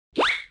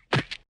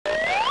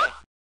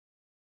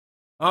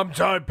I'm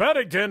Ty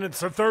Paddington. It's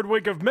the third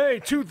week of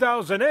May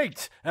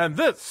 2008, and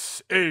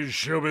this is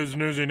Shobiz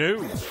Newsy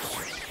News.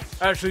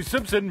 Ashlee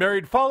Simpson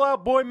married Fall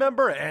Out Boy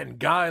member and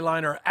Guy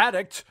Liner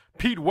addict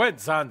Pete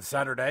Wentz on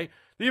Saturday.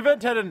 The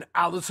event had an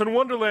Alice in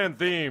Wonderland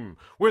theme,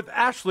 with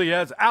Ashlee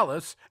as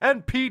Alice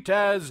and Pete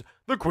as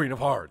the Queen of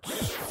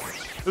Hearts.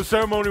 The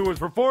ceremony was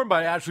performed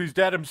by Ashlee's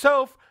dad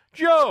himself,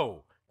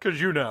 Joe, because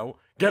you know,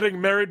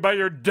 getting married by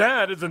your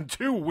dad isn't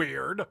too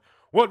weird.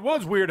 What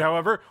was weird,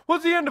 however,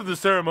 was the end of the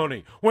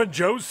ceremony, when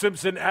Joe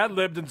Simpson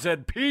ad-libbed and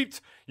said, "Pete,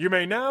 you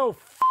may now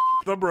f***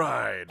 the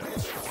bride."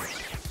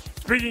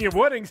 Speaking of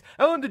weddings,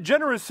 Ellen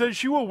DeGeneres says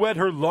she will wed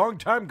her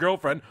longtime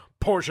girlfriend,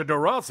 Portia de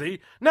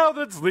Rossi, now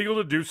that it's legal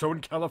to do so in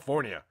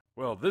California.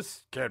 Well,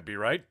 this can't be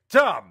right.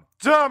 Tom,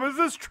 is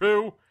this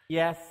true?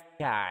 Yes,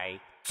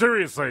 Ty.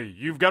 Seriously,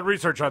 you've got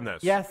research on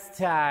this? Yes,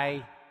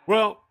 Ty.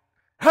 Well,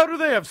 how do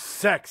they have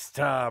sex,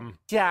 Tom?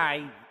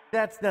 Ty,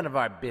 that's none of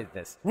our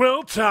business.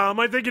 Well, Tom,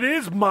 I think it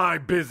is my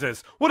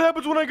business. What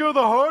happens when I go to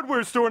the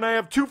hardware store and I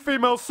have two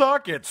female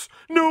sockets?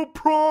 No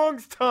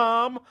prongs,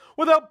 Tom.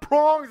 Without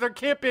prongs, there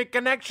can't be a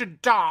connection,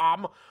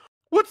 Tom.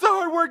 What's the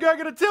hardware guy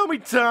gonna tell me,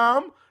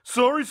 Tom?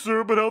 Sorry,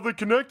 sir, but how they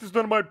connect is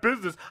none of my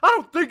business. I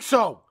don't think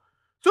so.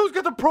 So who's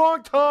got the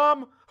prong,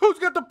 Tom? Who's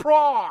got the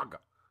prong?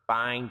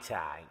 Fine,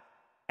 Ty.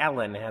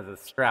 Ellen has a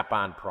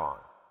strap-on prong.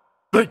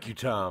 Thank you,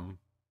 Tom.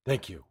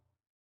 Thank you.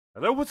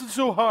 Now, that wasn't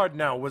so hard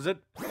now, was it?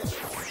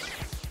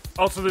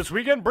 Also this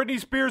weekend, Britney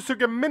Spears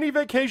took a mini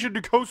vacation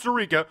to Costa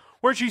Rica,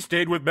 where she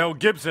stayed with Mel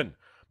Gibson.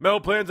 Mel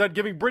plans on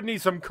giving Britney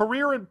some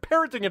career and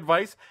parenting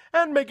advice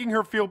and making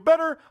her feel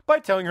better by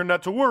telling her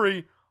not to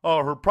worry.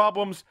 All her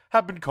problems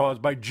have been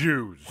caused by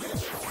Jews.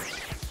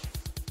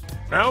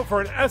 Now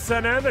for an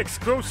SNN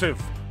exclusive.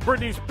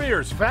 Britney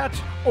Spears, fat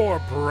or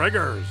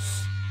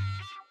preggers?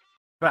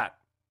 Fat.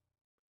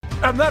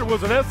 And that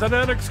was an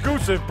SNN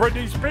exclusive.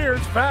 Britney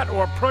Spears, fat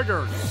or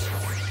preggers?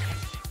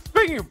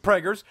 Speaking of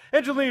preggers,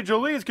 Angelina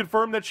Jolie has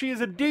confirmed that she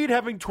is indeed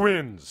having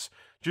twins.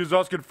 She has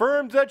also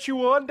confirmed that she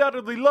will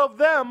undoubtedly love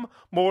them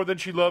more than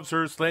she loves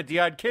her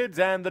slanty-eyed kids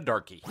and the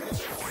darky.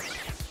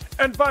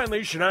 And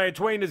finally, Shania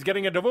Twain is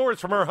getting a divorce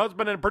from her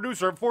husband and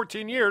producer of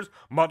 14 years,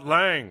 Mutt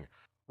Lange.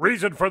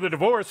 Reason for the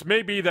divorce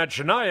may be that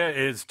Shania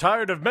is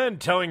tired of men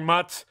telling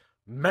Mutt,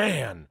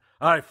 "Man,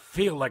 I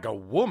feel like a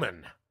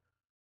woman."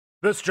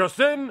 This just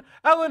in,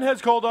 Ellen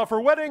has called off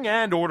her wedding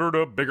and ordered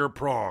a bigger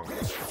prong.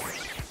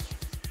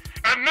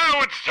 And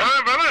now it's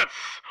time for this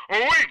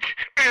Week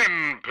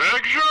in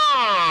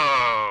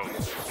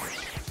Pictures.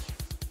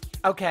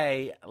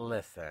 Okay,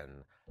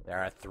 listen. There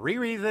are 3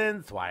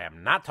 reasons why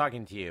I'm not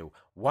talking to you.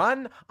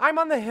 1, I'm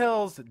on the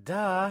hills,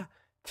 duh.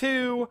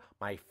 2,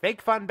 my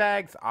fake fun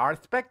bags are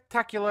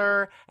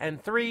spectacular.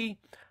 And 3,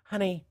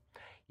 honey,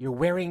 you're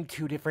wearing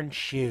 2 different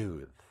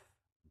shoes.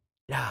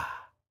 Duh.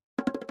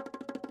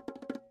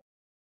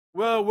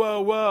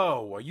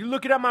 Whoa. Are you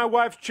looking at my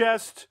wife's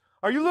chest?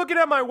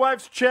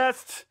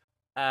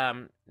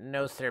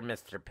 No, sir,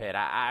 Mr. Pitt.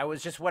 I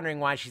was just wondering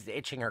why she's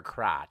itching her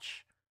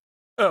crotch.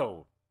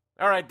 Oh.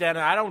 All right, then.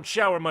 I don't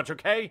shower much,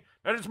 okay?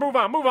 Now just move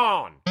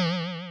on.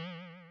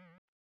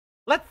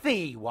 Let's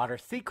see. Water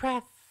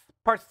seacrest,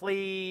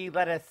 parsley,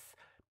 lettuce,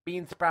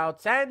 bean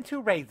sprouts, and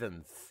 2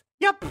 raisins.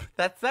 Yep,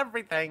 that's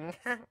everything.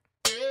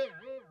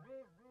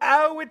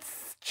 Oh,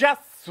 it's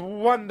just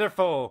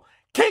wonderful.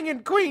 King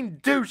and Queen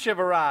Douche have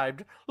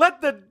arrived.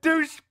 Let the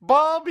douche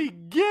ball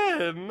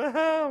begin.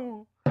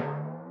 Oh.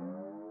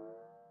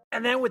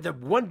 And then with the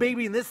one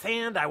baby in this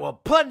hand, I will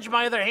plunge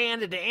my other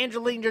hand into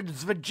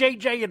Angelina's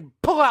vajayjay and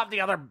pull out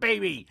the other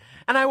baby.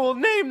 And I will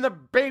name the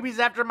babies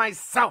after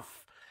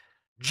myself.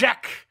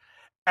 Jack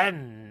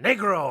and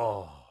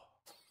Negro.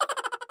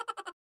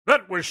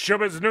 That was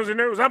Shobiz Newsy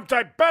News. I'm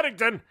Ty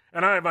Paddington,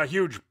 and I have a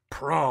huge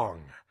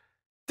prong.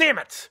 Damn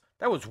it!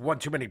 That was one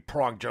too many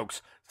prong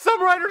jokes.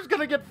 Some writer's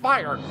gonna get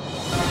fired.